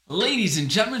Ladies and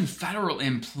gentlemen, federal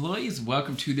employees,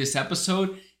 welcome to this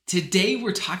episode. Today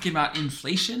we're talking about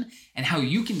inflation and how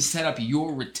you can set up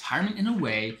your retirement in a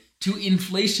way to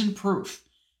inflation-proof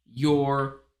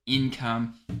your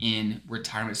income in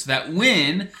retirement so that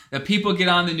when the people get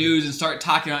on the news and start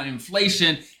talking about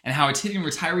inflation and how it's hitting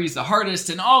retirees the hardest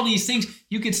and all these things,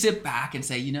 you can sit back and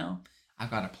say, I've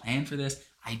got a plan for this.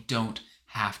 I don't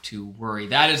have to worry.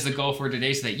 That is the goal for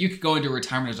today so that you could go into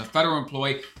retirement as a federal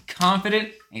employee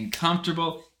confident and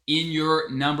comfortable in your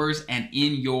numbers and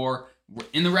in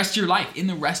the rest of your life, in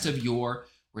the rest of your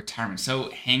retirement.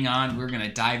 So hang on, we're going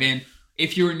to dive in.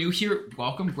 If you're new here,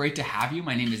 welcome. Great to have you.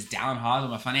 My name is Dallin Hawes.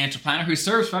 I'm a financial planner who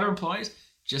serves federal employees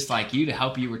just like you to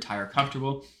help you retire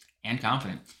comfortable and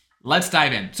confident. Let's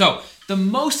dive in. So the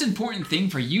most important thing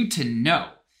for you to know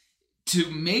to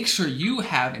make sure you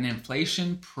have an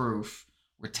inflation-proof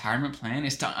retirement plan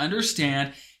is to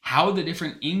understand how the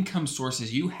different income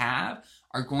sources you have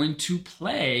are going to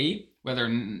play, whether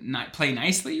not play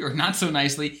nicely or not so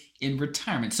nicely in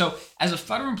retirement. So as a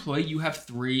federal employee, you have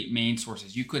three main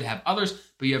sources. You could have others,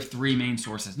 but you have three main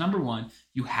sources. Number one,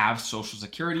 you have Social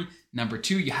Security. Number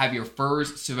two, you have your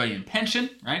FERS civilian pension,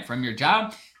 right, from your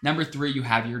job. Number three, you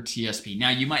have your TSP. Now,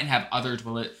 you might have others,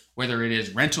 whether it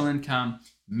is rental income,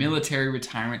 military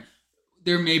retirement.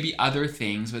 There may be other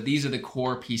things, but these are the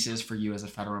core pieces for you as a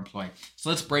federal employee. So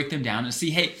let's break them down and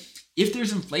see, hey, if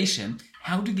there's inflation,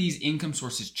 how do these income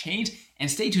sources change?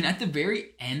 And stay tuned. At the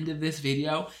very end of this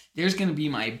video, there's going to be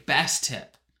my best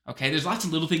tip. Okay, there's lots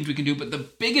of little things we can do, but the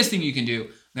biggest thing you can do,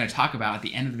 I'm going to talk about at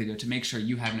the end of the video to make sure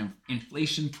you have an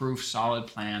inflation-proof, solid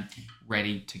plan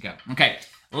ready to go. Okay,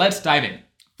 let's dive in.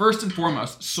 First and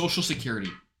foremost, Social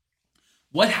Security.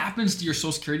 What happens to your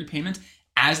Social Security payments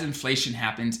as inflation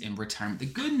happens in retirement? The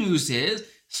good news is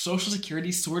Social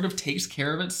Security sort of takes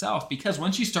care of itself because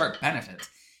once you start benefits,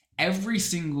 every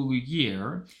single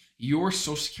year, your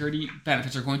Social Security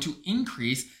benefits are going to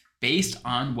increase based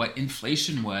on what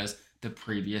inflation was the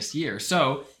previous year.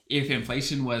 So if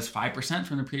inflation was 5%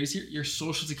 from the previous year, your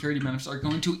Social Security benefits are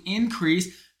going to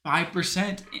increase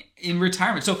 5% in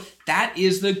retirement. So that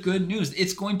is the good news.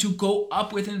 It's going to go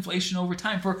up with inflation over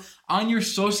time. On your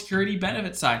Social Security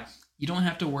benefit side, you don't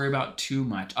have to worry about too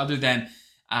much other than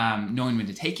knowing when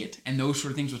to take it and those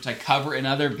sort of things, which I cover in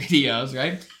other videos,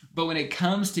 right? But when it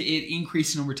comes to it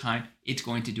increasing over time, it's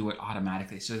going to do it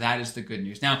automatically. So that is the good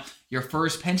news. Now, your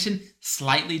FERS pension,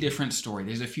 slightly different story.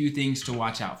 There's a few things to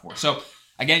watch out for. So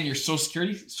again, your Social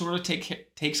Security sort of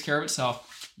takes care of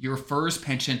itself. Your FERS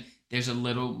pension, there's a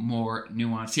little more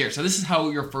nuance here. So this is how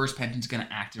your FERS pension is going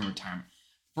to act in retirement.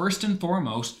 First and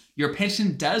foremost, your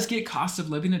pension does get cost of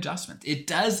living adjustments. It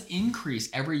does increase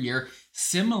every year,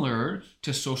 similar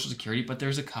to Social Security, but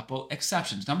there's a couple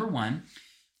exceptions. Number one,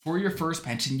 for your FERS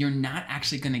pension, you're not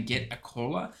actually going to get a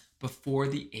COLA before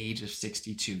the age of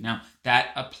 62. Now,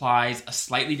 that applies a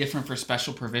slightly different for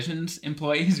special provisions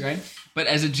employees, right? But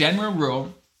as a general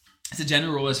rule,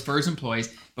 as FERS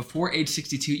employees, before age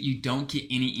 62, you don't get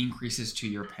any increases to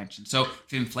your pension. So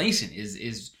if inflation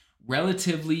is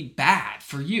relatively bad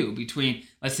for you between,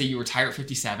 let's say you retire at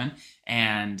 57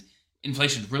 and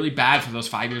inflation is really bad for those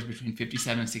 5 years between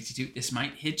 57 and 62, this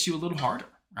might hit you a little harder,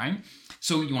 right?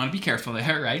 So you want to be careful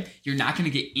there, right? You're not going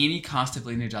to get any cost of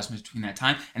living adjustments between that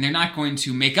time, and they're not going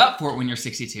to make up for it when you're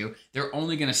 62. They're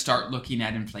only going to start looking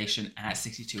at inflation at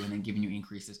 62 and then giving you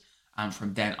increases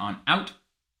from then on out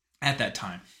at that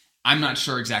time. I'm not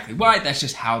sure exactly why. That's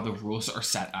just how the rules are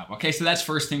set up. Okay, so that's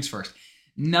first things first.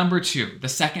 Number two, the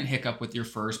second hiccup with your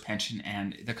FERS pension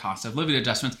and the cost of living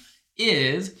adjustments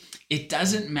is it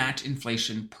doesn't match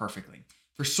inflation perfectly.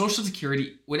 For Social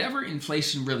Security, whatever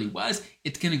inflation really was,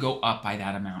 it's going to go up by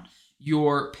that amount.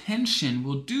 Your pension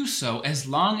will do so as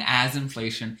long as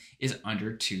inflation is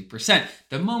under 2%.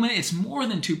 The moment it's more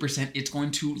than 2%, it's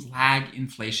going to lag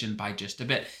inflation by just a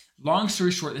bit. Long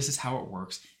story short, this is how it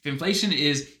works. If inflation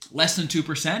is less than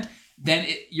 2%, then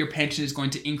your pension is going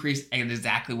to increase at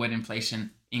exactly what inflation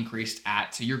increased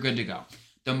at, so you're good to go.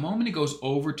 The moment it goes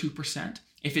over 2%,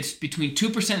 if it's between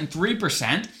 2% and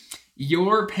 3%,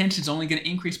 your pension is only going to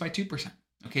increase by 2%.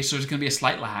 Okay, so there's going to be a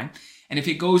slight lag. And if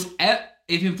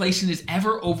inflation is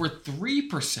ever over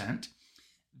 3%,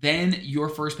 then your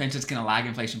FERS pension is going to lag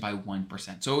inflation by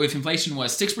 1%. So if inflation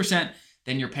was 6%,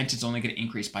 then your pension is only going to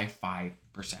increase by 5%.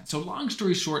 So long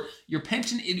story short, your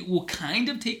pension, it will kind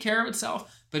of take care of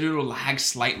itself, but it will lag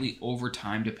slightly over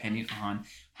time depending on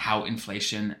how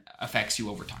inflation affects you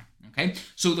over time. Okay,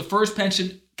 so the FERS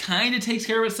pension kind of takes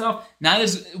care of itself, not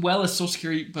as well as Social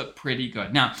Security, but pretty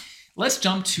good. Now, let's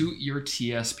jump to your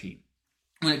TSP.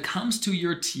 When it comes to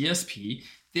your TSP,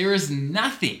 there is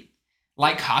nothing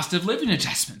like cost of living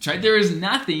adjustments, right? There is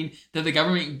nothing that the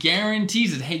government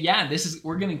guarantees that, hey, yeah,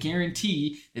 we're going to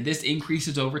guarantee that this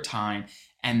increases over time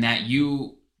and that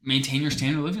you maintain your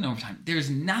standard of living over time. There's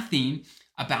nothing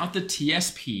about the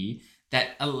TSP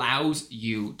that allows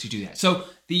you to do that. So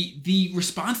the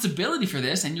responsibility for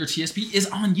this and your TSP is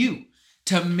on you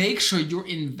to make sure you're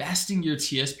investing your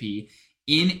TSP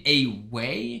in a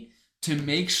way to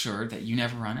make sure that you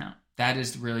never run out. That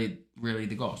is really, really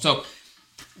the goal. So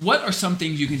what are some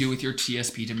things you can do with your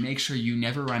TSP to make sure you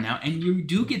never run out and you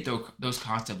do get those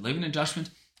cost of living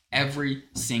adjustments every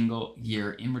single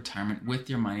year in retirement with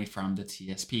your money from the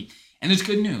TSP? And there's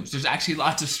good news. There's actually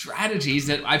lots of strategies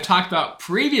that I've talked about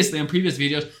previously in previous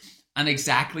videos on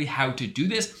exactly how to do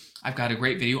this. I've got a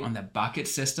great video on the bucket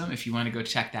system if you want to go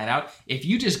check that out. If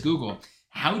you just Google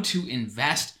how to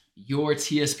invest your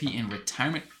TSP in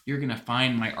retirement, you're going to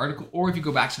find my article. Or if you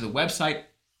go back to the website,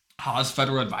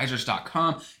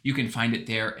 HawesFederalAdvisors.com, you can find it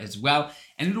there as well.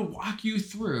 And it'll walk you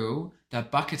through the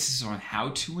bucket system on how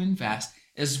to invest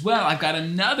as well. I've got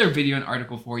another video and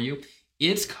article for you.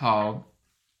 It's called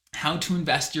How to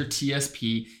Invest Your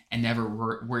TSP and Never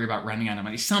Worry About Running Out of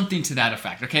Money. Something to that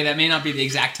effect. Okay, that may not be the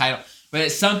exact title, but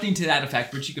it's something to that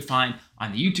effect, which you can find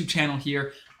on the YouTube channel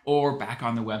here or back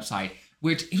on the website,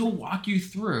 which it'll walk you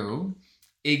through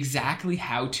exactly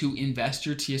how to invest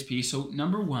your TSP. So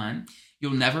number one,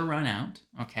 you'll never run out,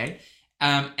 okay?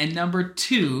 And number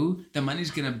two, the money's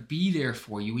gonna be there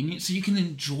for you. So you can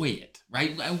enjoy it,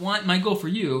 right? My goal for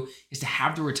you is to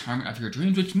have the retirement of your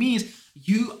dreams, which means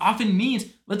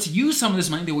let's use some of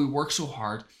this money that we work so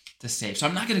hard to save. So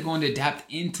I'm not gonna go into depth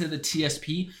into the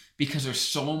TSP because there's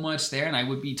so much there and I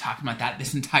would be talking about that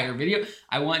this entire video.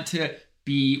 I want to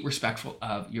be respectful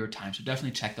of your time. So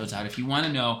definitely check those out if you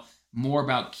wanna know more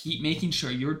about making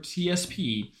sure your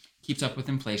TSP keeps up with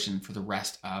inflation for the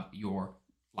rest of your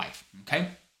life, okay?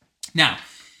 Now,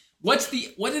 what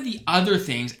are the other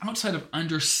things outside of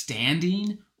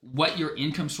understanding what your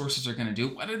income sources are going to do?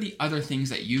 What are the other things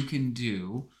that you can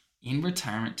do in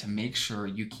retirement to make sure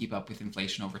you keep up with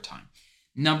inflation over time?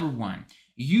 Number one,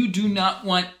 you do not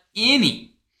want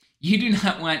any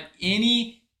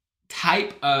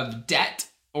type of debt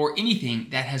or anything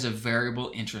that has a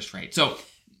variable interest rate. So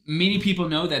many people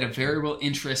know that a variable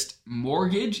interest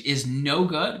mortgage is no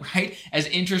good, right? As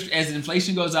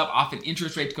inflation goes up, often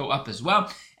interest rates go up as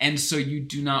well. And so you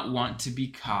do not want to be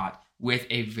caught with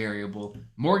a variable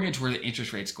mortgage where the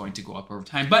interest rate's going to go up over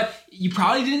time. But you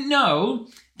probably didn't know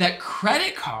that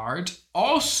credit cards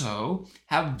also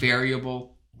have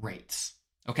variable rates,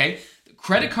 okay? The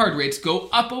credit card rates go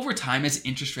up over time as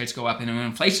interest rates go up. And when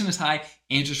inflation is high,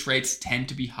 interest rates tend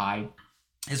to be high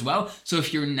as well. So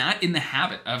if you're not in the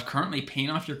habit of currently paying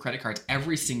off your credit cards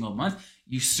every single month,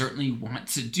 you certainly want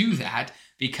to do that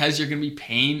because you're going to be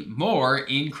paying more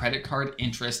in credit card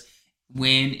interest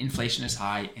when inflation is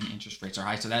high and interest rates are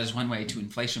high. So that is one way to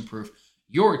inflation-proof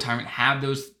your retirement. Have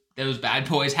those bad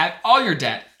boys, have all your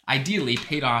debt ideally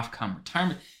paid off come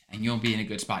retirement, and you'll be in a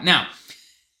good spot. Now,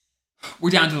 we're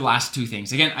down to the last two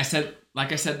things. Again,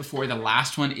 like I said before, the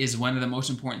last one is one of the most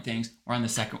important things. We're on the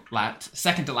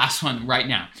second to last one right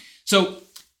now. So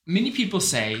many people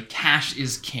say cash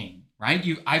is king, right?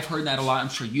 I've heard that a lot. I'm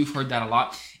sure you've heard that a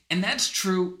lot. And that's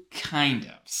true kind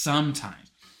of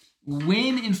sometimes.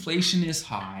 When inflation is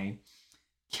high,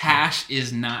 cash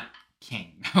is not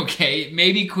king, okay?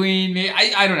 Maybe queen,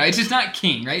 I don't know. It's just not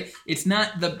king, right? It's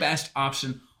not the best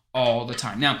option all the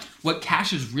time. Now, what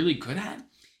cash is really good at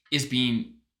is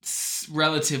being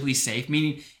relatively safe,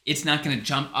 meaning it's not going to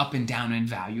jump up and down in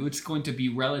value. It's going to be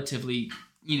relatively,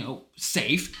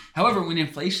 safe. However, when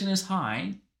inflation is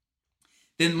high,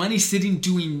 then money sitting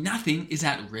doing nothing is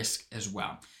at risk as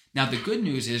well. Now, the good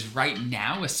news is right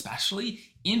now, especially,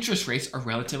 interest rates are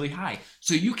relatively high.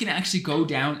 So you can actually go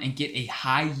down and get a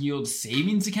high yield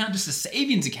savings account, just a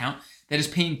savings account that is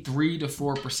paying 3 to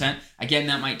 4%. Again,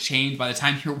 that might change by the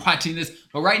time you're watching this,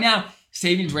 but right now,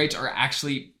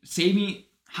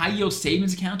 high yield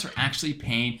savings accounts are actually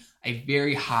paying a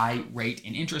very high rate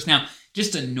in interest. Now,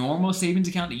 just a normal savings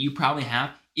account that you probably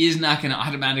have is not going to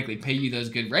automatically pay you those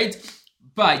good rates,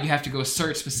 but you have to go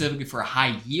search specifically for a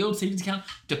high yield savings account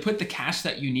to put the cash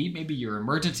that you need, maybe your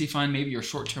emergency fund, maybe your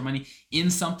short-term money, in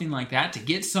something like that to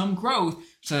get some growth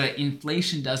so that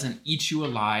inflation doesn't eat you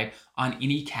alive on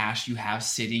any cash you have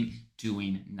sitting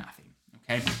doing nothing.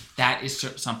 Okay, that is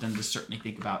something to certainly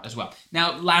think about as well.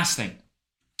 Now, last thing,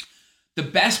 the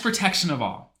best protection of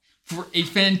all for a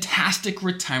fantastic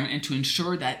retirement and to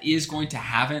ensure that is going to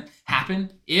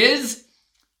happen is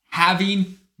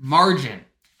having margin,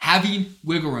 having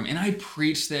wiggle room. And I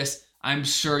preach this, I'm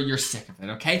sure you're sick of it,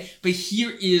 okay? But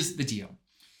here is the deal.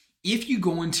 if you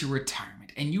go into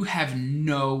retirement and you have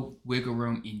no wiggle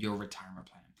room in your retirement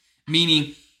plan,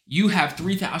 meaning you have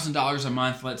 $3,000 a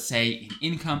month, let's say, in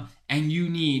income, and you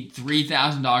need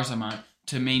 $3,000 a month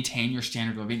to maintain your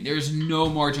standard of living. There's no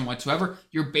margin whatsoever.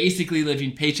 You're basically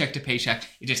living paycheck to paycheck.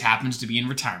 It just happens to be in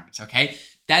retirement, okay?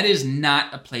 That is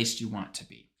not a place you want to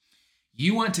be.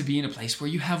 You want to be in a place where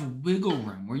you have wiggle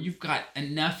room, where you've got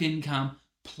enough income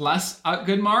plus a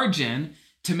good margin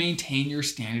to maintain your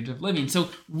standard of living. So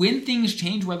when things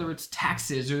change, whether it's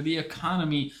taxes or the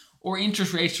economy or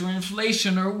interest rates or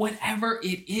inflation or whatever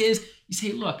it is, you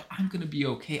say, look, I'm going to be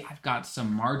okay. I've got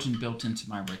some margin built into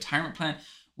my retirement plan,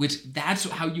 which that's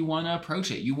how you want to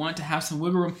approach it. You want to have some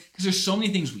wiggle room because there's so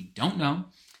many things we don't know.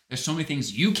 There's so many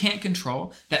things you can't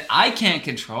control, that I can't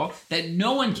control, that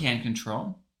no one can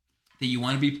control, that you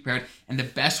want to be prepared. And the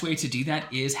best way to do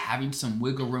that is having some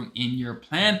wiggle room in your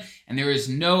plan. And there is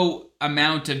no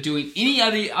amount of doing any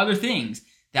other things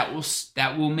that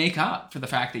will make up for the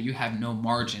fact that you have no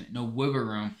margin, no wiggle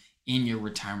room in your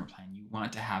retirement plan. You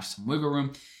want to have some wiggle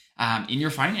room in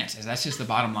your finances. That's just the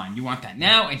bottom line. You want that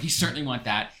now, and you certainly want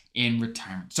that in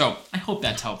retirement. So I hope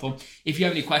that's helpful. If you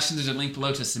have any questions, there's a link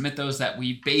below to submit those that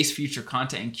we base future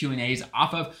content and Q&As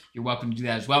off of. You're welcome to do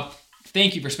that as well.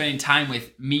 Thank you for spending time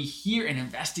with me here and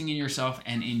investing in yourself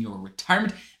and in your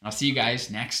retirement. And I'll see you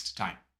guys next time.